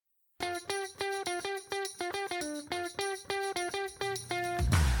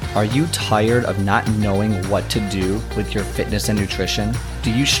Are you tired of not knowing what to do with your fitness and nutrition? Do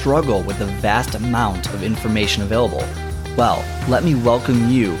you struggle with the vast amount of information available? Well, let me welcome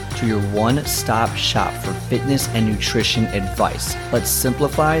you to your one-stop shop for fitness and nutrition advice. Let's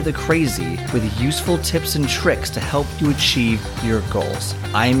simplify the crazy with useful tips and tricks to help you achieve your goals.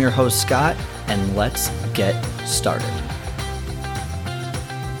 I am your host, Scott, and let's get started.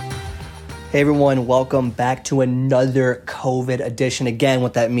 Hey everyone, welcome back to another COVID edition. Again,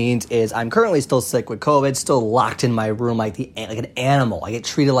 what that means is I'm currently still sick with COVID, still locked in my room like an animal. I get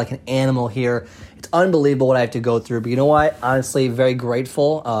treated like an animal here. It's unbelievable what I have to go through. But you know what? Honestly, very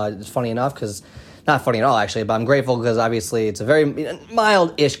grateful. It's funny enough because, not funny at all actually, but I'm grateful because obviously it's a very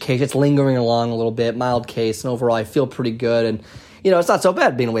mild-ish case. It's lingering along a little bit, mild case, and overall I feel pretty good. And it's not so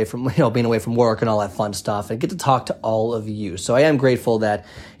bad being away from work and all that fun stuff and get to talk to all of you. So I am grateful that,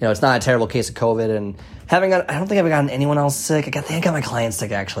 it's not a terrible case of COVID and I don't think I've gotten anyone else sick. I think I got my client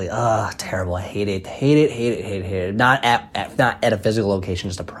sick actually. Terrible. I hate it. Not at a physical location,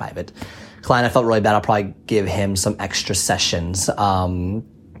 just a private client. I felt really bad. I'll probably give him some extra sessions,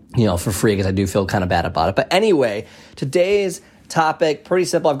 for free because I do feel kind of bad about it. But anyway, today's topic, pretty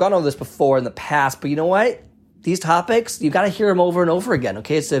simple. I've gone over this before in the past, but you know what? These topics, you got to hear them over and over again,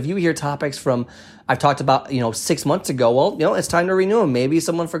 okay? So if you hear topics from, I've talked about, 6 months ago, well, it's time to renew them. Maybe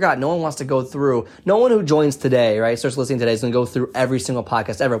someone forgot. No one wants to go through, no one who joins today, right, starts listening today is going to go through every single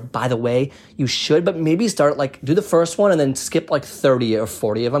podcast ever. By the way, you should, but maybe start, do the first one and then skip 30 or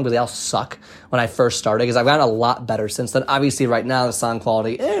 40 of them because they all suck when I first started because I've gotten a lot better since then. Obviously, right now, the sound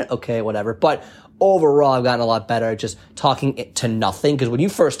quality, okay, whatever, but overall, I've gotten a lot better at just talking to nothing. Because when you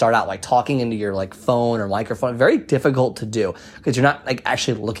first start out, talking into your phone or microphone, very difficult to do because you're not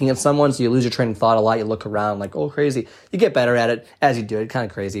actually looking at someone. So you lose your train of thought a lot. You look around oh, crazy. You get better at it as you do it. Kind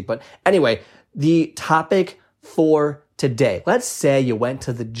of crazy. But anyway, the topic for today. Let's say you went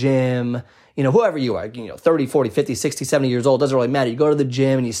to the gym, whoever you are, 30, 40, 50, 60, 70 years old, doesn't really matter. You go to the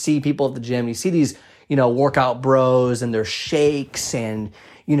gym and you see people at the gym and you see these, workout bros and their shakes and,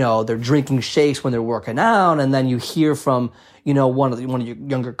 they're drinking shakes when they're working out, and then you hear from, one of your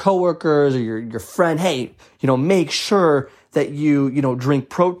younger coworkers or your friend, hey, make sure that you, drink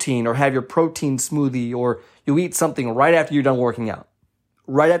protein or have your protein smoothie or you eat something right after you're done working out.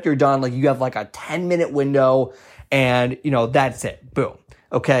 Right after you're done, you have a 10-minute window and, that's it. Boom.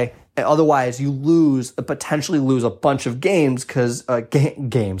 Okay. And otherwise, you potentially lose a bunch of gains because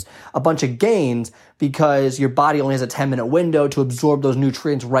your body only has a 10-minute window to absorb those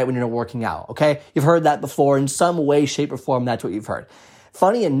nutrients right when you're working out. Okay, you've heard that before in some way, shape, or form. That's what you've heard.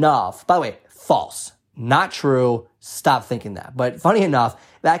 Funny enough, by the way, false, not true. Stop thinking that. But funny enough,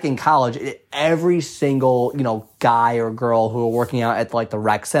 back in college, every single guy or girl who are working out at the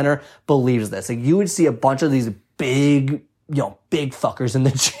rec center believes this. You would see a bunch of these big fuckers in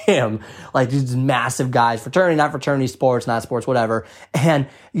the gym, these massive guys, fraternity, not fraternity, sports, not sports, whatever. And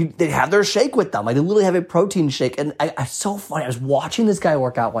they have their shake with them. They literally have a protein shake. And it's so funny. I was watching this guy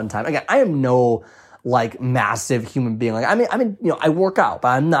work out one time. Again, I am no massive human being. I work out, but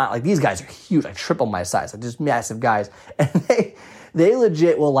I'm not these guys are huge. I triple my size. Just massive guys. And they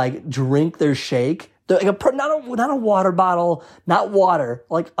legit will drink their shake. Not a water bottle, not water,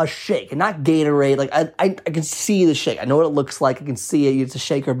 a shake, and not Gatorade. I can see the shake. I know what it looks like. I can see it. It's a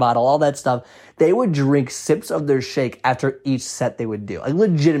shaker bottle, all that stuff. They would drink sips of their shake after each set they would do,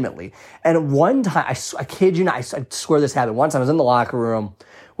 legitimately. And one time, I kid you not, I swear this happened. One time I was in the locker room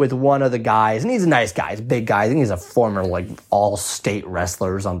with one of the guys, and he's a nice guy. He's a big guy. I think he's a former all-state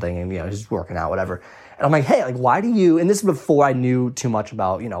wrestler or something, and he's working out, whatever. And I'm like, hey, why do you, and this is before I knew too much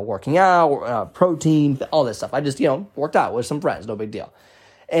about, working out, protein, all this stuff. I just, worked out with some friends, no big deal.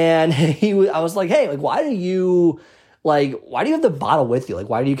 And I was like, hey, why do you have the bottle with you?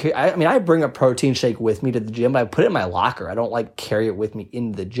 Why do you carry, I bring a protein shake with me to the gym, but I put it in my locker. I don't carry it with me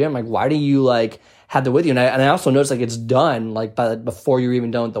into the gym. Why do you have that with you? And I also noticed it's done before you're even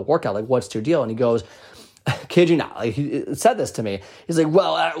done with the workout. What's your deal? And he goes, kid you not, he said this to me. He's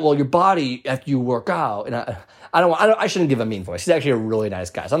well, your body after you work out, and I shouldn't give a mean voice. He's actually a really nice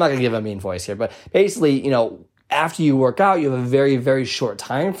guy, so I'm not gonna give a mean voice here. But basically, after you work out, you have a very, very short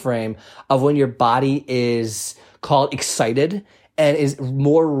time frame of when your body is called excited and is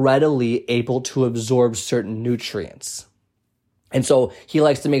more readily able to absorb certain nutrients. And so he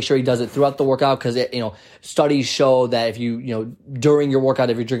likes to make sure he does it throughout the workout because studies show that if during your workout,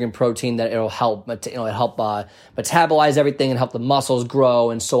 if you're drinking protein, that it'll help, metabolize everything and help the muscles grow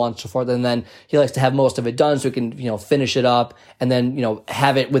and so on and so forth. And then he likes to have most of it done so he can, finish it up and then,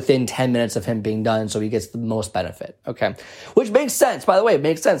 have it within 10 minutes of him being done so he gets the most benefit. Okay. Which makes sense. By the way, it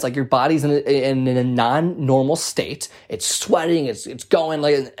makes sense. Like your body's in a non-normal state. It's sweating. It's going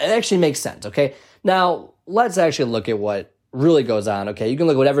like, it actually makes sense. Okay. Now let's actually look at what really goes on. Okay. You can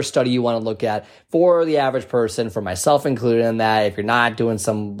look at whatever study you want to look at for the average person, for myself included in that, if you're not doing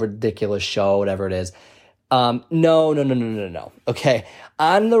some ridiculous show, whatever it is. No. Okay.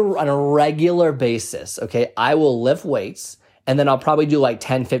 On a regular basis, okay, I will lift weights and then I'll probably do like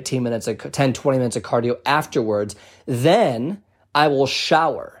 10, 20 minutes of cardio afterwards. Then I will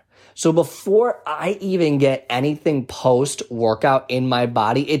shower. So before I even get anything post workout in my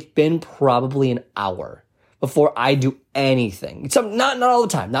body, it's been probably an hour before I do anything. Not all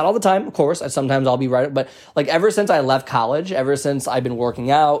the time, of course. Sometimes I'll be right, but like ever since I left college, ever since I've been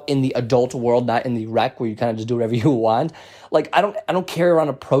working out in the adult world, not in the rec where you kind of just do whatever you want. Like I don't carry around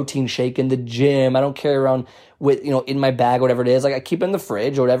a protein shake in the gym. I don't carry around with, in my bag, whatever it is. Like I keep it in the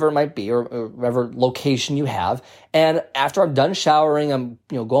fridge or whatever it might be or whatever location you have. And after I'm done showering, I'm,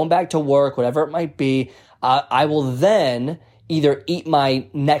 going back to work, whatever it might be, I will then either eat my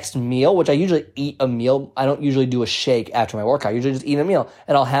next meal, which I usually eat a meal. I don't usually do a shake after my workout. I usually just eat a meal.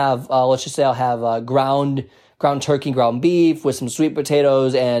 And I'll have, let's just say I'll have ground turkey, ground beef with some sweet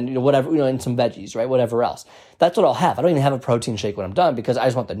potatoes and whatever, and some veggies, right? Whatever else. That's what I'll have. I don't even have a protein shake when I'm done because I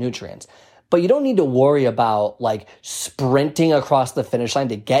just want the nutrients. But you don't need to worry about like sprinting across the finish line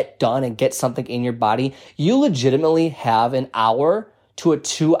to get done and get something in your body. You legitimately have an hour to a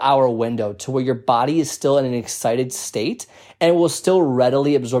 2-hour window to where your body is still in an excited state and will still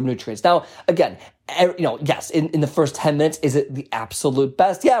readily absorb nutrients. Now, again, yes, in the first 10 minutes, is it the absolute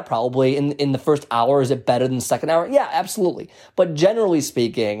best? Yeah, probably. In the first hour, is it better than the second hour? Yeah, absolutely. But generally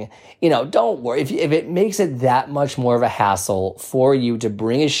speaking, don't worry. If it makes it that much more of a hassle for you to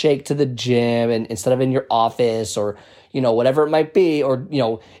bring a shake to the gym and instead of in your office or whatever it might be, or,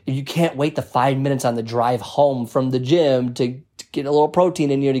 if you can't wait the 5 minutes on the drive home from the gym to get a little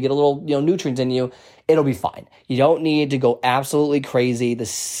protein in you, to get a little, nutrients in you, it'll be fine. You don't need to go absolutely crazy the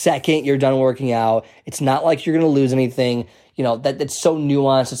second you're done working out. It's not like you're going to lose anything. That's so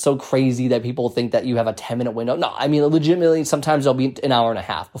nuanced. It's so crazy that people think that you have a 10-minute window. No, I mean, legitimately, sometimes it'll be an hour and a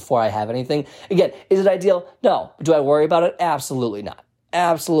half before I have anything. Again, is it ideal? No. Do I worry about it? Absolutely not.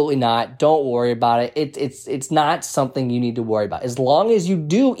 Absolutely not. Don't worry about it. It's not something you need to worry about. As long as you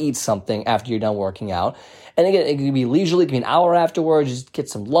do eat something after you're done working out. And again, it can be leisurely, it can be an hour afterwards, just get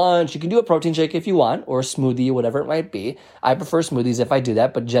some lunch. You can do a protein shake if you want, or a smoothie, whatever it might be. I prefer smoothies if I do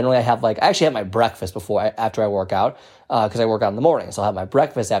that, but generally I actually have my breakfast after I work out, because I work out in the morning. So I'll have my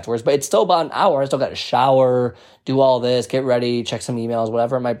breakfast afterwards, but it's still about an hour. I still got to shower, do all this, get ready, check some emails,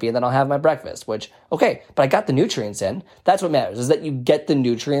 whatever it might be, and then I'll have my breakfast, okay, but I got the nutrients in. That's what matters, is that you get the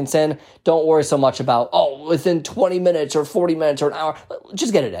nutrients in. Don't worry so much about, within 20 minutes or 40 minutes or an hour,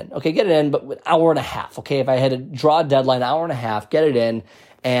 just get it in, okay? Get it in, but an hour and a half, okay? If I had to draw a deadline, hour and a half, get it in,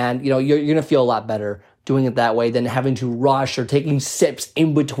 and, you're going to feel a lot better doing it that way than having to rush or taking sips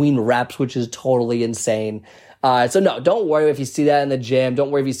in between reps, which is totally insane. So no, don't worry if you see that in the gym.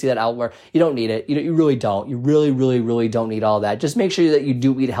 Don't worry if you see that outward. You don't need it. You really don't. You really, really, really don't need all that. Just make sure that you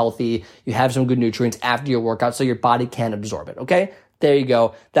do eat healthy. You have some good nutrients after your workout so your body can absorb it. Okay? There you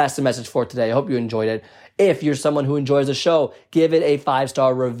go. That's the message for today. I hope you enjoyed it. If you're someone who enjoys the show, give it a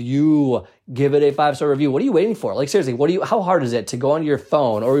 5-star review. Give it a 5-star review. What are you waiting for? Like seriously, how hard is it to go onto your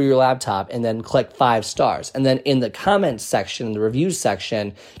phone or your laptop and then click 5 stars? And then in the comments section, the reviews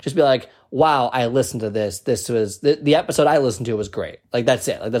section, just be like, wow, I listened to this. This was the episode I listened to was great. Like that's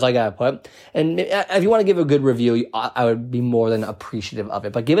it. Like that's all I gotta put. And if you want to give a good review, I would be more than appreciative of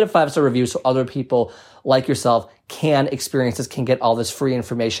it. But give it a 5-star review so other people like yourself can experience this, can get all this free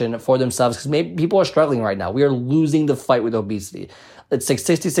information for themselves. Because maybe people are struggling right now. We are losing the fight with obesity. It's like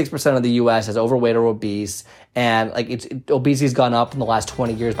 66% of the U.S. is overweight or obese, and obesity's gone up in the last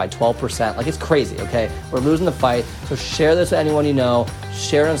 20 years by 12%. Like it's crazy. Okay, we're losing the fight. So share this with anyone you know.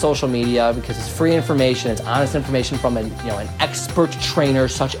 Share it on social media because it's free information. It's honest information from an expert trainer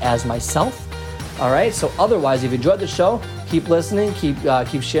such as myself. All right. So otherwise, if you enjoyed the show, keep listening, keep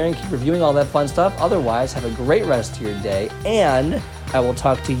sharing, keep reviewing all that fun stuff. Otherwise, have a great rest of your day, and I will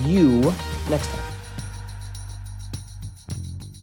talk to you next time.